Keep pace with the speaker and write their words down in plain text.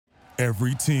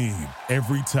Every team,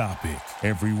 every topic,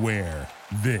 everywhere.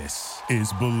 This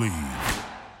is Believe.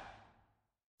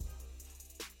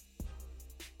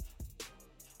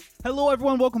 Hello,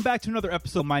 everyone. Welcome back to another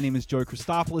episode. My name is Joey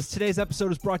Christopoulos. Today's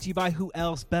episode is brought to you by Who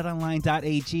Else?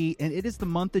 BetOnline.ag. And it is the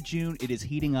month of June. It is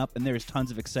heating up, and there is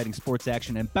tons of exciting sports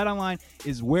action. And BetOnline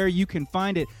is where you can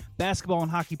find it. Basketball and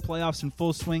hockey playoffs in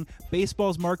full swing.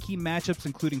 Baseball's marquee matchups,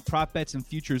 including prop bets and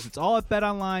futures. It's all at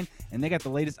BetOnline, and they got the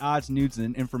latest odds, news,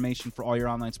 and information for all your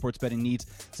online sports betting needs.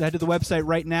 So head to the website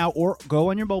right now or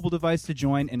go on your mobile device to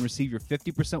join and receive your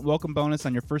 50% welcome bonus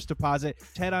on your first deposit.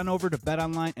 Head on over to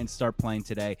BetOnline and start playing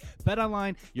today.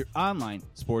 BetOnline, your online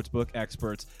sportsbook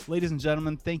experts. Ladies and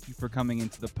gentlemen, thank you for coming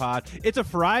into the pod. It's a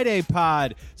Friday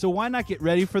pod, so why not get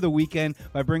ready for the weekend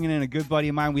by bringing in a good buddy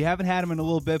of mine? We haven't had him in a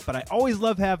little bit, but I always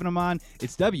love having him on.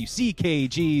 It's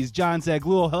WCKG's John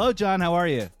Zaghloul. Hello, John. How are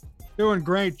you? Doing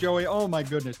great, Joey. Oh, my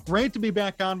goodness. Great to be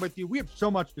back on with you. We have so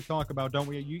much to talk about, don't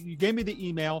we? You gave me the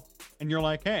email, and you're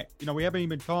like, hey, we haven't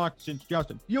even talked since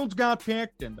Justin Fields got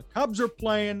picked, and the Cubs are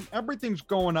playing. Everything's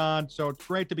going on, so it's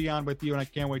great to be on with you, and I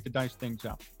can't wait to dice things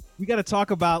out. We got to talk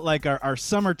about like our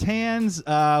summer tans.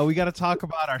 We got to talk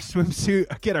about our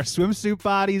get our swimsuit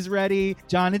bodies ready.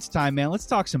 John, it's time, man. Let's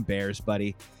talk some Bears,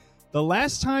 buddy. The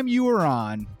last time you were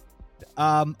on,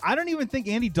 I don't even think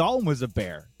Andy Dalton was a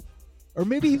Bear. Or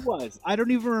maybe he was. I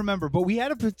don't even remember. But we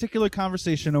had a particular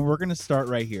conversation, and we're going to start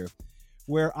right here,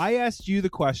 where I asked you the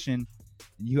question,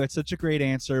 and you had such a great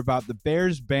answer about the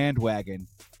Bears bandwagon.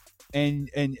 And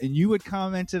you had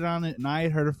commented on it, and I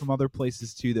had heard it from other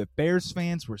places too, that Bears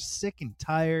fans were sick and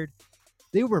tired.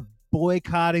 They were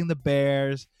boycotting the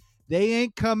Bears. They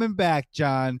ain't coming back,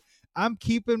 John. I'm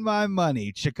keeping my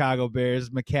money, Chicago Bears,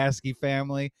 McCaskey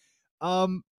family.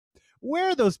 Where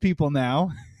are those people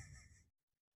now?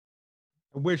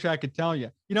 I wish I could tell you.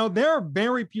 There are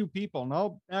very few people, and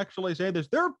I'll actually say this.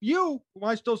 There are few who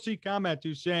I still see comments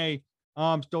who say,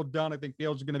 I'm still done. I think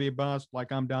Fields is going to be a bust,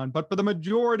 like I'm done. But for the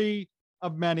majority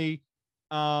of many,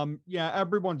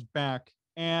 everyone's back.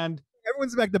 And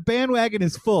everyone's back. The bandwagon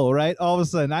is full, right? All of a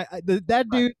sudden. That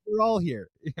dude, we're all here.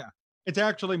 Yeah. It's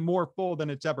actually more full than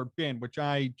it's ever been, which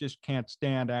I just can't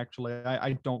stand, actually.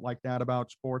 I don't like that about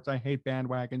sports. I hate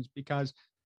bandwagons because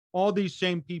all these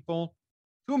same people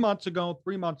 2 months ago,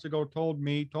 3 months ago, told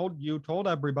me, told you, told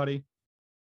everybody,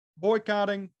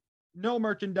 boycotting, no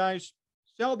merchandise,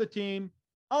 sell the team,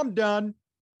 I'm done.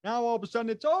 Now all of a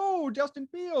sudden it's, Justin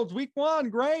Fields, week 1,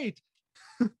 great.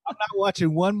 I'm not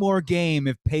watching one more game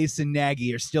if Pace and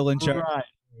Nagy are still in charge. Right,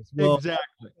 well,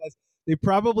 exactly. They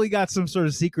probably got some sort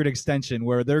of secret extension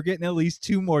where they're getting at least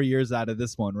 2 more years out of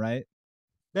this one, right?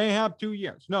 They have 2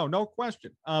 years. No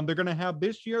question. They're going to have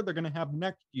this year. They're going to have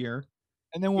next year.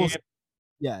 And then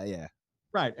yeah.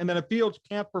 Right. And then if Fields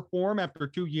can't perform after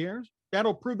 2 years,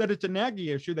 that'll prove that it's a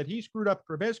Nagy issue, that he screwed up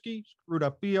Trubisky, screwed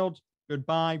up Fields.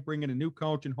 Goodbye, bring in a new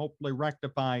coach and hopefully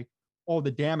rectify all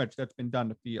the damage that's been done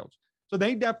to Fields. So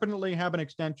they definitely have an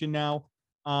extension now.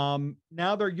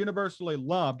 Now they're universally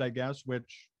loved, I guess,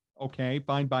 which, okay,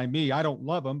 fine by me. I don't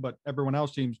love them, but everyone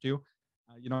else seems to.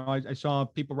 I saw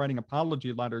people writing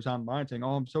apology letters online saying,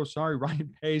 I'm so sorry,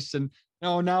 Ryan Pace. And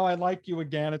now I like you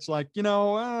again. It's like,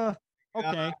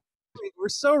 okay. We're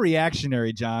so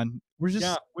reactionary, John. We're just,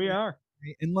 yeah, we are.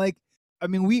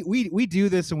 And we do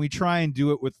this and we try and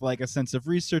do it with like a sense of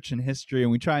research and history,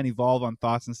 and we try and evolve on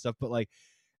thoughts and stuff. But like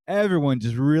everyone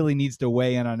just really needs to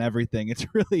weigh in on everything. It's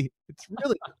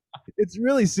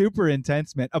really super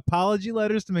intense, man. Apology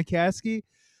letters to McCaskey.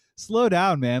 Slow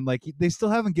down, man. Like they still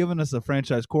haven't given us a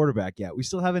franchise quarterback yet. We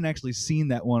still haven't actually seen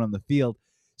that one on the field.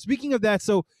 Speaking of that,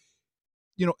 so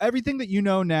everything that you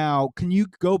know now, can you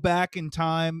go back in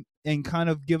time and kind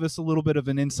of give us a little bit of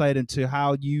an insight into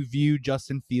how you view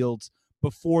Justin Fields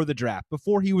before the draft,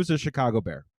 before he was a Chicago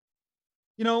Bear?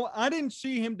 I didn't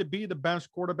see him to be the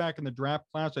best quarterback in the draft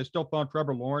class. I still thought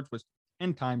Trevor Lawrence was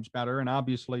 10 times better, and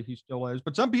obviously he still is.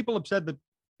 But some people have said that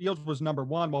Fields was number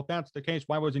 1. Well, if that's the case,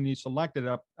 why wasn't he selected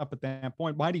up at that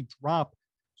point? Why did he drop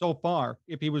so far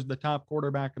if he was the top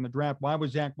quarterback in the draft? Why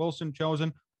was Zach Wilson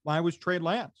chosen? Why was Trey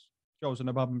Lance chosen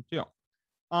above him too?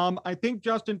 I think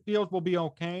Justin Fields will be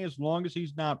okay as long as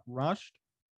he's not rushed.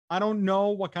 I don't know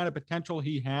what kind of potential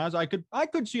he has. I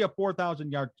could see a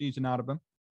 4,000-yard season out of him.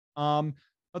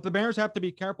 But the Bears have to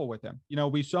be careful with him.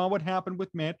 We saw what happened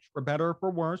with Mitch, for better or for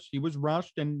worse. He was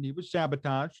rushed and he was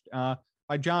sabotaged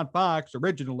by John Fox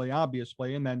originally,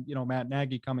 obviously, and then, Matt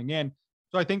Nagy coming in.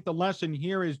 So I think the lesson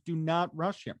here is do not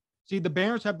rush him. See, the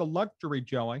Bears have the luxury,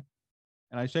 Joey,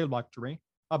 and I say luxury,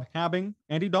 of having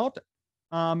Andy Dalton.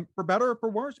 For better or for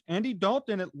worse, Andy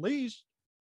Dalton at least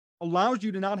allows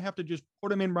you to not have to just put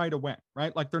him in right away,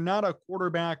 right? Like they're not a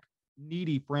quarterback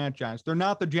needy franchise. They're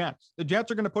not the Jets. The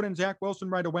Jets are going to put in Zach Wilson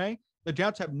right away. The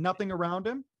Jets have nothing around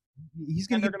him. He's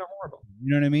going to get horrible.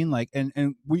 You know what I mean? Like,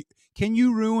 and we can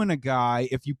you ruin a guy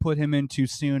if you put him in too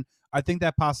soon? I think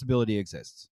that possibility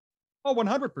exists. Oh,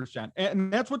 100%.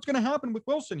 And that's what's going to happen with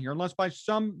Wilson here, unless by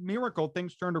some miracle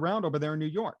things turned around over there in New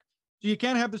York. So you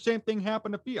can't have the same thing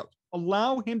happen to Fields.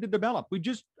 Allow him to develop. We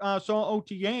just saw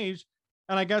OTAs,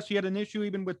 and I guess he had an issue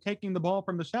even with taking the ball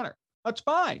from the center. That's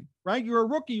fine, right? You're a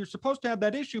rookie. You're supposed to have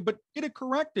that issue, but get it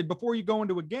corrected before you go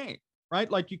into a game, right?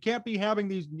 Like you can't be having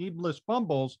these needless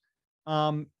fumbles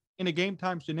in a game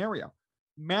time scenario.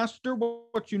 Master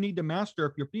what you need to master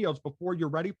if you're Fields before you're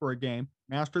ready for a game.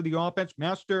 Master the offense,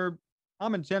 master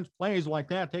common sense plays like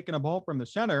that, taking a ball from the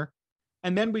center,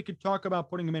 and then we could talk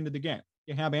about putting him into the game.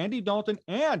 You have Andy Dalton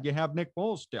and you have Nick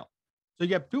Foles still. So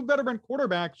you have two veteran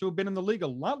quarterbacks who have been in the league a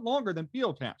lot longer than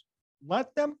Fields has.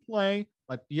 Let them play.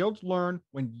 Let Fields learn.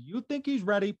 When you think he's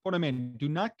ready, put him in. Do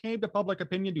not cave to public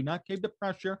opinion. Do not cave to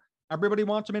pressure. Everybody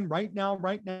wants him in right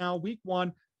now, week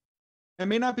one. It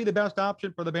may not be the best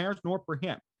option for the Bears nor for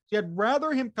him. See, I'd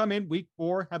rather him come in week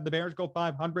 4, have the Bears go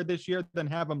 500 this year than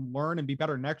have him learn and be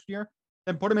better next year.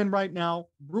 Then put him in right now,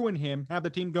 ruin him, have the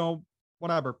team go,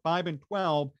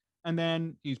 5-12, and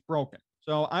then he's broken.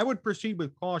 So I would proceed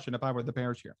with caution if I were the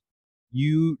Bears here.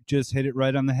 You just hit it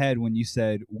right on the head when you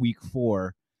said week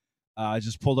 4. I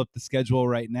just pulled up the schedule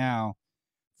right now.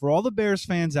 For all the Bears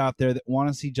fans out there that want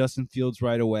to see Justin Fields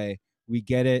right away, we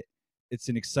get it. It's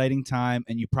an exciting time,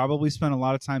 and you probably spent a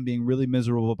lot of time being really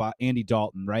miserable about Andy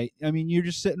Dalton, right? I mean, you're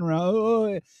just sitting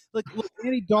around. Look,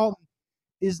 Andy Dalton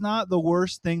is not the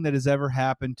worst thing that has ever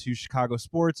happened to Chicago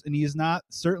sports, and he is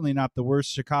certainly not the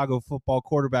worst Chicago football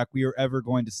quarterback we are ever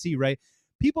going to see, right?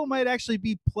 People might actually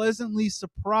be pleasantly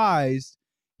surprised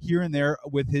here and there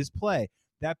with his play.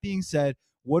 That being said,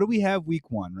 what do we have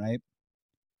week 1, right?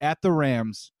 At the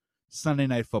Rams, Sunday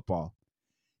Night Football.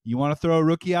 You want to throw a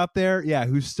rookie out there? Yeah,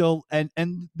 who's still and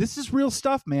this is real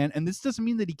stuff, man. And this doesn't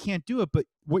mean that he can't do it, but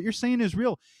what you're saying is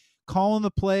real. Calling the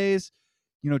plays,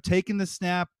 taking the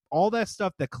snap, all that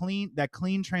stuff, that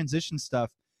clean transition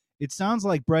stuff. It sounds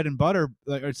like bread and butter,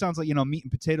 or it sounds like, meat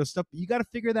and potato stuff, but you got to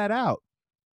figure that out.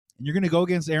 And you're going to go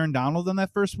against Aaron Donald on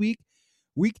that first week.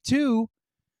 Week 2,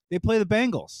 they play the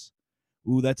Bengals.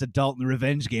 Ooh, that's a Dalton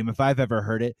revenge game if I've ever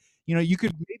heard it. You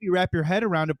could maybe wrap your head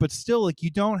around it, but still, like, you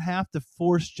don't have to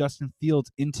force Justin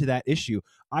Fields into that issue.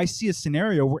 I see a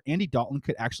scenario where Andy Dalton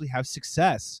could actually have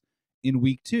success in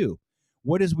week 2.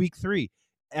 What is week 3?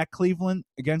 At Cleveland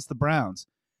against the Browns.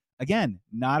 Again,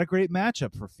 not a great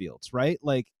matchup for Fields, right?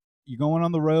 Like, you're going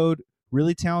on the road,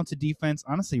 really talented defense,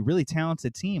 honestly, really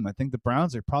talented team. I think the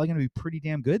Browns are probably going to be pretty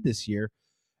damn good this year.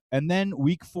 And then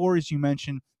week 4, as you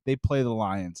mentioned, they play the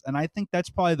Lions. And I think that's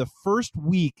probably the first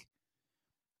week.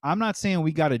 I'm not saying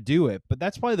we got to do it, but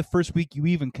that's probably the first week you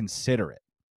even consider it,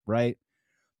 right?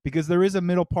 Because there is a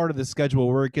middle part of the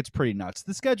schedule where it gets pretty nuts.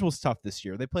 The schedule's tough this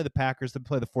year. They play the Packers, they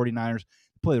play the 49ers,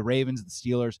 they play the Ravens, the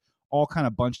Steelers, all kind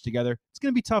of bunched together. It's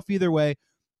going to be tough either way.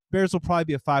 Bears will probably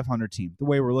be a 500 team, the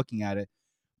way we're looking at it.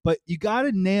 But you got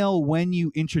to nail when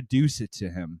you introduce it to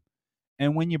him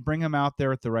and when you bring him out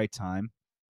there at the right time.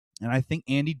 And I think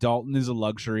Andy Dalton is a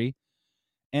luxury.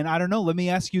 And I don't know, let me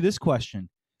ask you this question.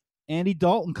 Andy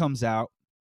Dalton comes out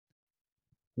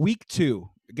week 2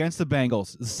 against the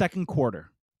Bengals, the second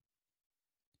quarter.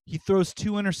 He throws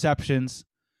 2 interceptions.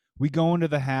 We go into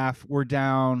the half. We're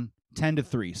down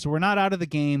 10-3. So we're not out of the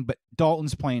game, but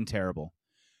Dalton's playing terrible.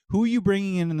 Who are you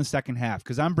bringing in the second half?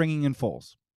 Because I'm bringing in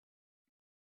Foles.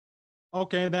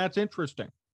 Okay, that's interesting.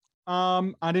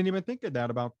 I didn't even think of that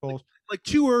about Foles. Like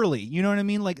too early, you know what I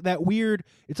mean? Like that weird,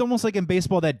 it's almost like in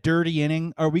baseball, that dirty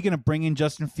inning. Are we going to bring in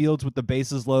Justin Fields with the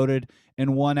bases loaded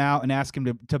and 1 out and ask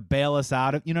him to bail us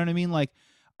out of, you know what I mean? Like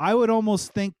I would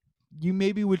almost think you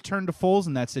maybe would turn to Foles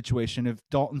in that situation if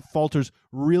Dalton falters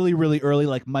really, really early,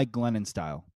 like Mike Glennon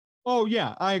style. Oh,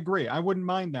 yeah, I agree. I wouldn't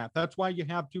mind that. That's why you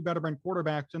have 2 veteran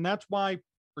quarterbacks. And that's why,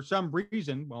 for some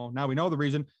reason, well, now we know the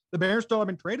reason, the Bears still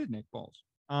haven't traded Nick Foles.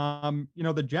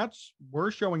 The Jets were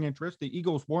showing interest. The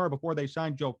Eagles were before they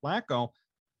signed Joe Flacco.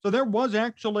 So there was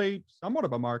actually somewhat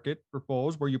of a market for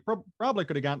Foles where you probably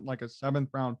could have gotten like a 7th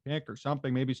round pick or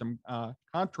something, maybe some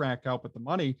contract help with the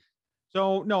money.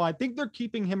 So, no, I think they're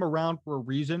keeping him around for a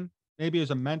reason, maybe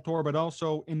as a mentor, but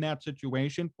also in that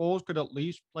situation. Foles could at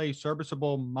least play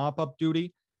serviceable mop-up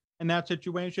duty in that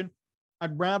situation.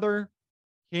 I'd rather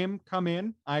him come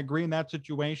in, I agree, in that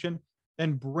situation,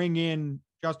 than bring in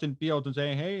Justin Fields and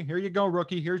say, hey, here you go,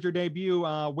 rookie. Here's your debut.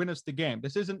 Win us the game.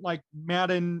 This isn't like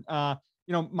Madden,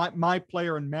 my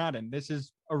player in Madden. This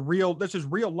is real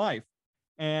life.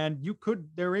 And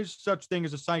there is such thing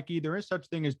as a psyche. There is such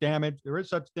thing as damage. There is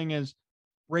such thing as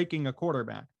breaking a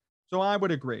quarterback. So I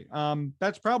would agree.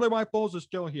 That's probably why Foles is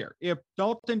still here. If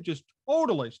Dalton just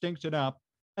totally stinks it up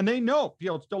and they know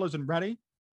Fields still isn't ready,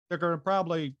 they're going to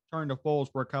probably turn to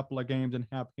Foles for a couple of games and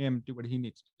have him do what he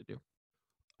needs to do.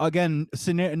 Again,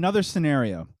 another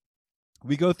scenario.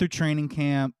 We go through training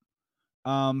camp.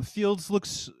 Fields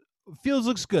looks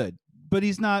good, but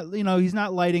he's not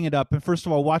lighting it up. And first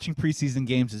of all, watching preseason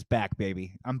games is back,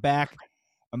 baby. I'm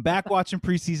back watching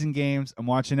preseason games. I'm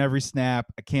watching every snap.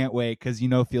 I can't wait because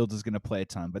Fields is going to play a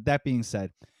ton. But that being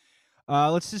said,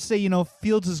 let's just say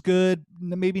Fields is good,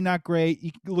 maybe not great.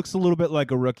 He looks a little bit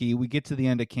like a rookie. We get to the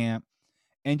end of camp,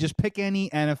 and just pick any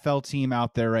NFL team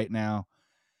out there right now,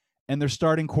 and their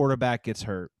starting quarterback gets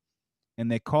hurt,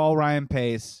 and they call Ryan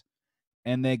Pace,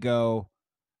 and they go,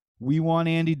 "We want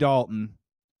Andy Dalton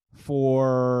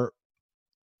for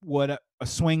a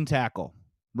swing tackle."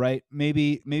 Right?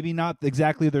 Maybe not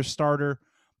exactly their starter,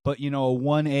 but a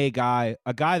 1A guy,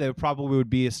 a guy that probably would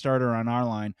be a starter on our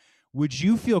line. Would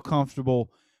you feel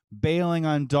comfortable bailing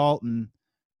on Dalton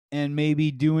and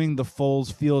maybe doing the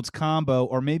Foles Fields combo,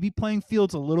 or maybe playing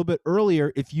Fields a little bit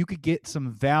earlier if you could get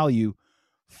some value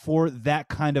for that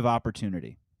kind of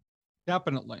opportunity?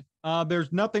 Definitely.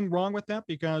 There's nothing wrong with that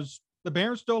because the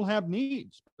Bears still have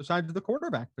needs besides the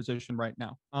quarterback position right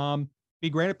now. Be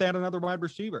great if they had another wide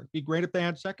receiver. Be great if they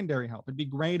had secondary help. It'd be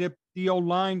great if the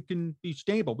O-line can be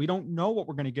stable. We don't know what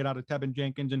we're going to get out of Tevin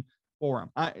Jenkins and Borum.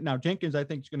 Now, Jenkins, I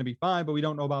think, is going to be fine, but we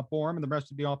don't know about Borum and the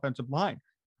rest of the offensive line.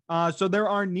 So there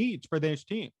are needs for this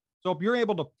team. So if you're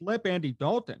able to flip Andy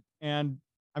Dalton, and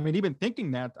I mean, even thinking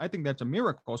that, I think that's a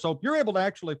miracle. So if you're able to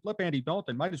actually flip Andy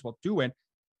Dalton, might as well do it.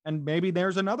 And maybe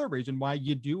there's another reason why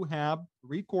you do have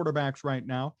 3 quarterbacks right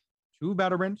now, 2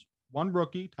 veterans, 1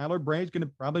 rookie. Tyler Bray's going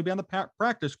to probably be on the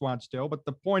practice squad still. But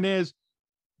the point is,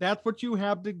 that's what you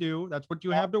have to do. That's what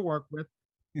you have to work with.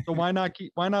 So why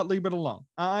not leave it alone?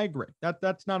 I agree.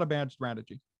 That's not a bad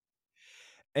strategy.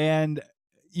 And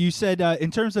you said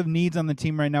in terms of needs on the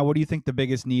team right now, what do you think the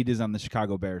biggest need is on the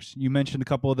Chicago Bears? You mentioned a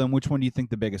couple of them. Which one do you think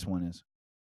the biggest one is?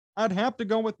 I'd have to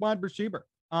go with wide receiver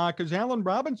because Allen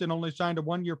Robinson only signed a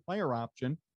 1-year player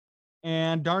option,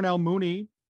 and Darnell Mooney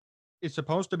is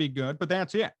supposed to be good, but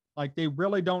that's it. Like, they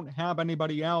really don't have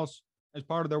anybody else as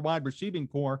part of their wide receiving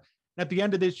core. At the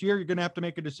end of this year, you're going to have to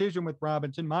make a decision with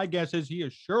Robinson. My guess is he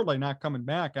is surely not coming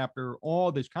back after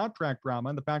all this contract drama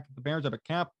and the fact that the Bears have a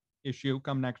cap issue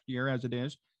come next year as it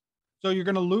is. So you're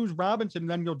going to lose Robinson, and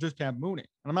then you'll just have Mooney.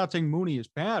 And I'm not saying Mooney is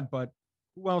bad, but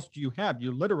who else do you have?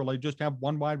 You literally just have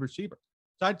 1 wide receiver.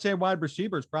 So I'd say wide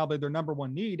receiver is probably their number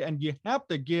 1 need, and you have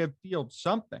to give Fields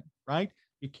something, right?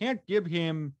 You can't give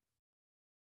him,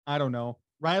 I don't know,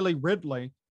 Riley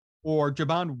Ridley or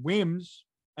Javon Wims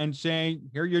and say,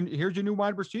 here's your new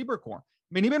wide receiver core.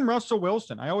 I mean, even Russell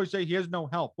Wilson, I always say he has no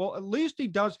help. Well, at least he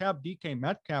does have DK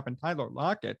Metcalf and Tyler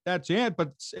Lockett. That's it,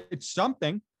 but it's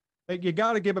something. You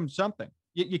got to give him something.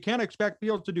 You can't expect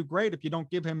Fields to do great if you don't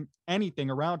give him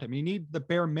anything around him. You need the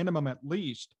bare minimum at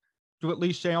least to at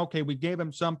least say, okay, we gave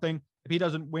him something. If he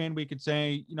doesn't win, we could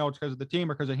say, it's because of the team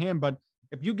or because of him. But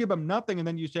if you give him nothing and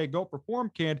then you say, go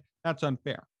perform, kid, that's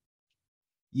unfair.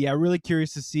 Yeah, really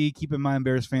curious to see. Keep in mind,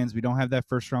 Bears fans, we don't have that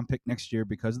first-round pick next year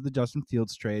because of the Justin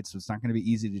Fields trade, so it's not going to be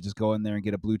easy to just go in there and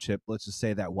get a blue chip, let's just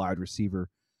say that wide receiver.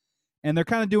 And they're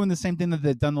kind of doing the same thing that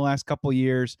they've done the last couple of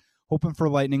years, hoping for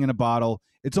lightning in a bottle.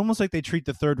 It's almost like they treat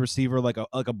the third receiver like a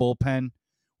bullpen,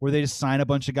 where they just sign a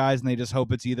bunch of guys and they just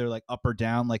hope it's either like up or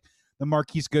down, like the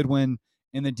Marquise Goodwin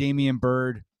and the Damian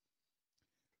Byrd.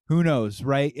 Who knows,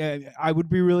 right? I would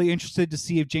be really interested to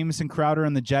see if Jamison Crowder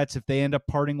and the Jets, if they end up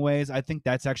parting ways. I think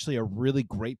that's actually a really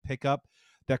great pickup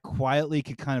that quietly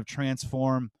could kind of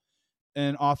transform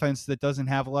an offense that doesn't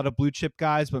have a lot of blue chip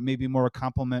guys, but maybe more a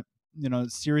complement,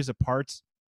 series of parts.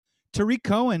 Tariq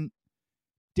Cohen,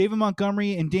 David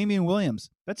Montgomery, and Damian Williams.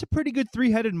 That's a pretty good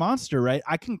 3-headed monster, right?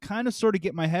 I can kind of sort of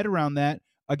get my head around that.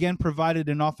 Again, provided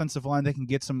an offensive line that can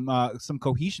get some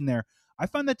cohesion there. I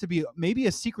find that to be maybe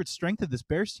a secret strength of this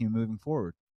Bears team moving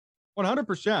forward.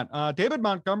 100%. David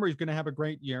Montgomery is going to have a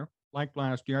great year like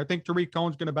last year. I think Tariq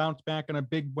Cohen's going to bounce back in a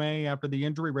big way after the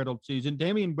injury-riddled season.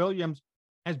 Damian Williams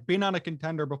has been on a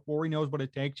contender before. He knows what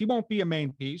it takes. He won't be a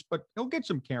main piece, but he'll get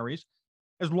some carries.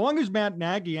 As long as Matt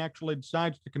Nagy actually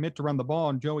decides to commit to run the ball,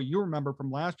 and Joey, you remember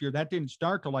from last year, that didn't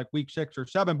start till like week 6 or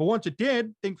 7, but once it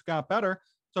did, things got better.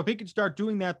 So if he can start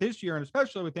doing that this year, and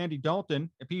especially with Andy Dalton,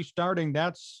 if he's starting,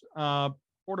 that's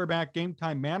quarterback game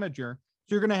time manager.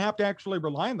 So you're going to have to actually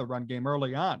rely on the run game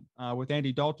early on with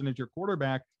Andy Dalton as your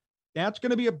quarterback. That's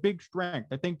going to be a big strength.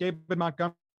 I think David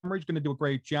Montgomery is going to do a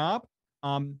great job.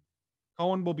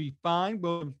 Cohen will be fine.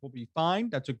 Williams will be fine.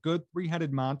 That's a good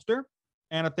three-headed monster.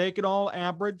 And if they could all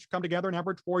come together and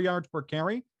average 4 yards per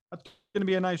carry, that's going to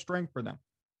be a nice strength for them.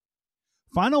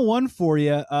 Final one for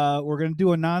you. We're going to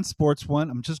do a non-sports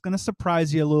one. I'm just going to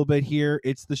surprise you a little bit here.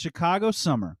 It's the Chicago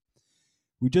Summer.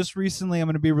 We just recently, I'm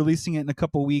going to be releasing it in a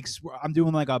couple weeks. I'm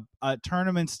doing like a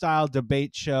tournament-style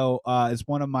debate show as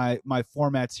one of my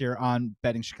formats here on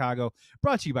Betting Chicago,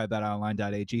 brought to you by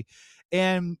BetOnline.ag.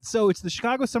 And so it's the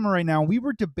Chicago Summer right now. We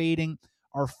were debating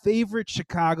our favorite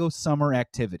Chicago summer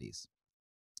activities.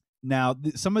 Now,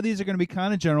 some of these are going to be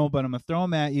kind of general, but I'm going to throw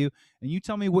them at you, and you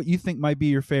tell me what you think might be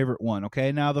your favorite one,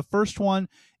 okay? Now, the first one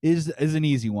is an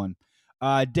easy one.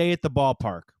 Day at the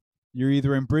ballpark. You're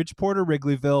either in Bridgeport or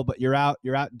Wrigleyville, but you're out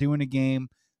doing a game.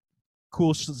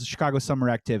 Cool Chicago summer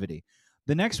activity.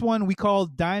 The next one we call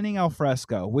dining al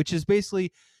fresco, which is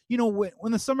basically,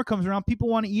 when the summer comes around, people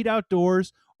want to eat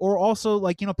outdoors, or also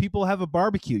people have a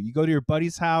barbecue. You go to your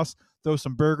buddy's house, throw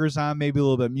some burgers on, maybe a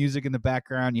little bit of music in the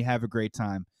background, you have a great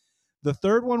time. The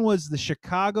third one was the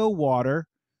Chicago Water.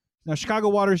 Now, Chicago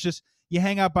Water is just, you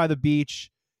hang out by the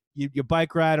beach, you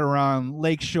bike ride around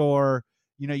Lakeshore,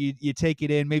 you take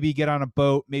it in, maybe you get on a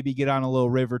boat, maybe you get on a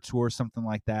little river tour, something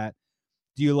like that.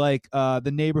 Do you like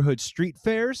the neighborhood street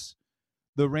fairs,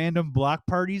 the random block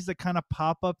parties that kind of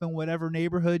pop up in whatever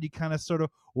neighborhood? You kind of sort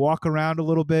of walk around a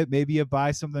little bit, maybe you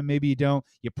buy something, maybe you don't.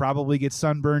 You probably get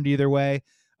sunburned either way.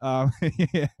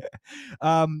 The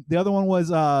other one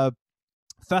was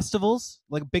festivals,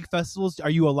 like big festivals. Are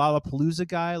you a Lollapalooza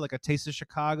guy, like a Taste of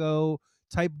Chicago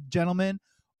type gentleman?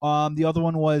 The other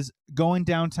one was going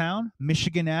downtown,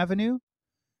 Michigan Avenue,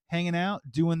 hanging out,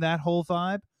 doing that whole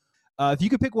vibe. If you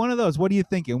could pick one of those, what are you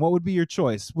thinking? What would be your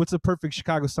choice? What's a perfect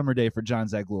Chicago summer day for John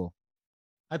Zaghloul?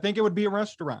 I think it would be a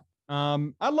restaurant.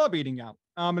 I love eating out.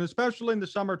 And especially in the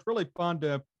summer, it's really fun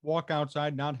to walk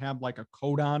outside, not have like a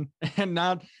coat on, and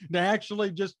not to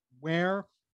actually just wear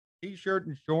T-shirt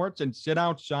and shorts and sit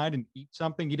outside and eat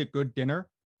something, eat a good dinner.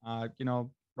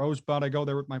 Rosebud, I go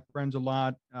there with my friends a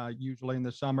lot, usually in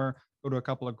the summer. Go to a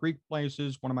couple of Greek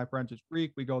places. One of my friends is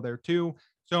Greek. We go there too.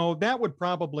 So that would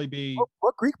probably be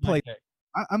what Greek place?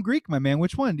 I'm Greek, my man.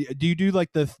 Which one? Do you do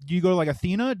do you go to like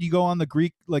Athena? Do you go on the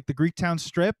Greek town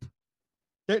strip?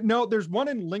 No, there's one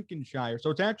in Lincolnshire. So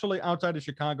it's actually outside of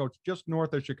Chicago. It's just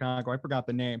north of Chicago. I forgot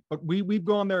the name, but we've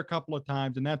gone there a couple of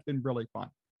times, and that's been really fun.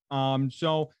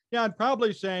 So yeah, I'd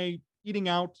probably say eating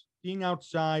out, being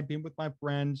outside, being with my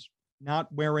friends,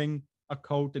 not wearing a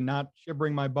coat and not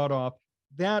shivering my butt off.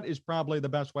 That is probably the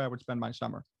best way I would spend my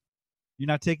summer. You're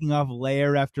not taking off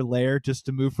layer after layer just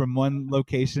to move from one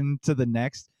location to the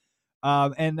next.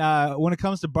 And when it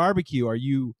comes to barbecue, are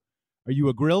you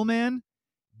a grill man?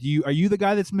 Are you the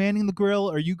guy that's manning the grill?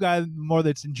 Or are you guy more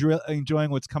that's enjoying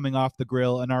what's coming off the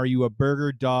grill? And are you a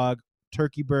burger, dog,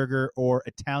 turkey burger, or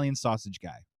Italian sausage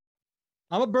guy?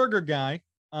 I'm a burger guy.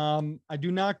 I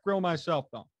do not grill myself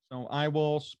though. So I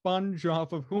will sponge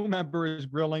off of whomever is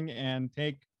grilling and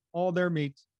take all their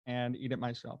meats and eat it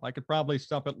myself. I could probably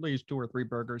stuff at least 2 or 3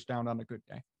 burgers down on a good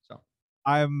day. So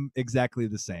I'm exactly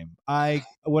the same.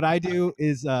 What I do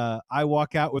is I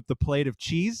walk out with the plate of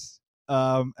cheese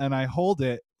and I hold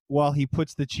it while he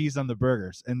puts the cheese on the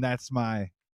burgers, and that's my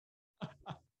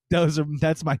 2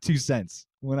 cents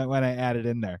when I add it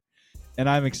in there. And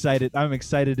I'm excited. I'm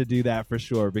excited to do that for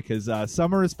sure because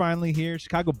summer is finally here.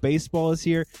 Chicago baseball is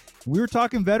here. We were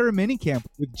talking veteran minicamp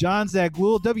with John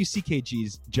Zaghloul,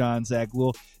 WCKG's John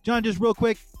Zaghloul. John, just real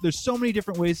quick, there's so many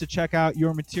different ways to check out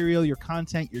your material, your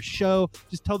content, your show.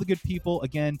 Just tell the good people,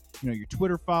 again, your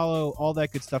Twitter follow, all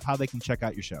that good stuff, how they can check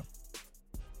out your show.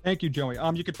 Thank you, Joey.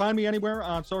 You can find me anywhere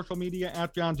on social media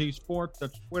at John Z Sports.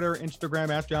 That's Twitter,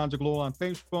 Instagram, at John Zaghloul on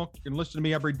Facebook. You can listen to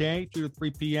me every day, 2 to 3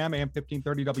 p.m., AM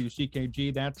 1530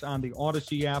 WCKG. That's on the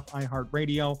Odyssey app,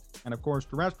 iHeartRadio, and, of course,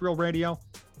 terrestrial radio.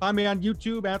 Find me on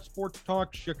YouTube at Sports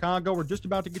Talk Chicago. We're just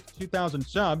about to get to 2,000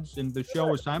 subs, and the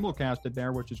show is simulcasted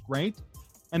there, which is great.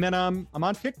 And then I'm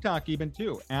on TikTok even,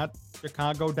 too, at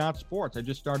chicago.sports. I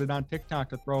just started on TikTok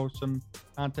to throw some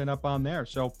content up on there.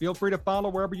 So feel free to follow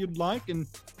wherever you'd like and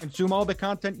consume all the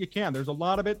content you can. There's a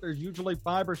lot of it. There's usually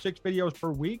 5 or 6 videos per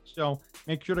week. So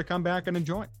make sure to come back and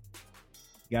enjoy.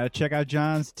 You got to check out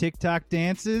John's TikTok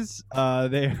dances.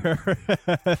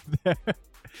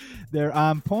 They're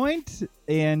on point.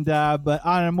 And but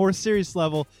on a more serious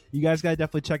level, you guys got to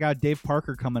definitely check out Dave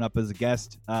Parker coming up as a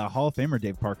guest, Hall of Famer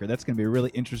Dave Parker. That's going to be a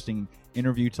really interesting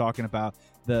interview talking about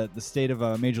the state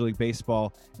of Major League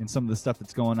Baseball and some of the stuff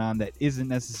that's going on that isn't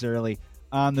necessarily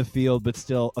on the field but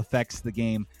still affects the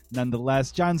game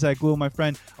nonetheless. John Zaghloul, my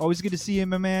friend, always good to see you,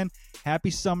 my man. Happy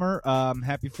summer.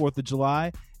 Happy 4th of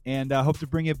July. and hope to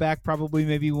bring it back probably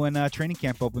maybe when training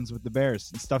camp opens with the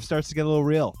Bears and stuff starts to get a little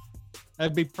real.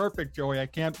 That'd be perfect, Joey. I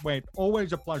can't wait.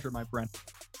 Always a pleasure, my friend.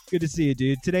 Good to see you,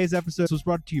 dude. Today's episode was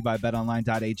brought to you by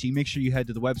betonline.ag. Make sure you head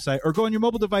to the website or go on your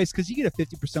mobile device because you get a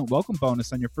 50% welcome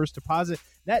bonus on your first deposit.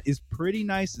 That is pretty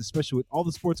nice, especially with all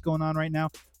the sports going on right now.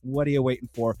 What are you waiting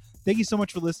for? Thank you so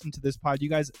much for listening to this pod. You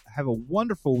guys have a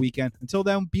wonderful weekend. Until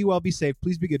then, be well, be safe.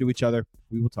 Please be good to each other.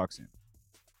 We will talk soon.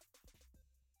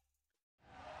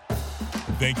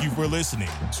 Thank you for listening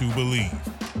to Believe.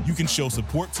 You can show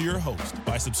support to your host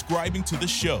by subscribing to the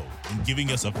show and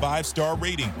giving us a 5-star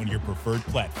rating on your preferred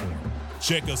platform.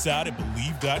 Check us out at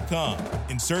Believe.com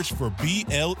and search for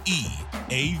BLEAV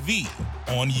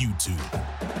on YouTube.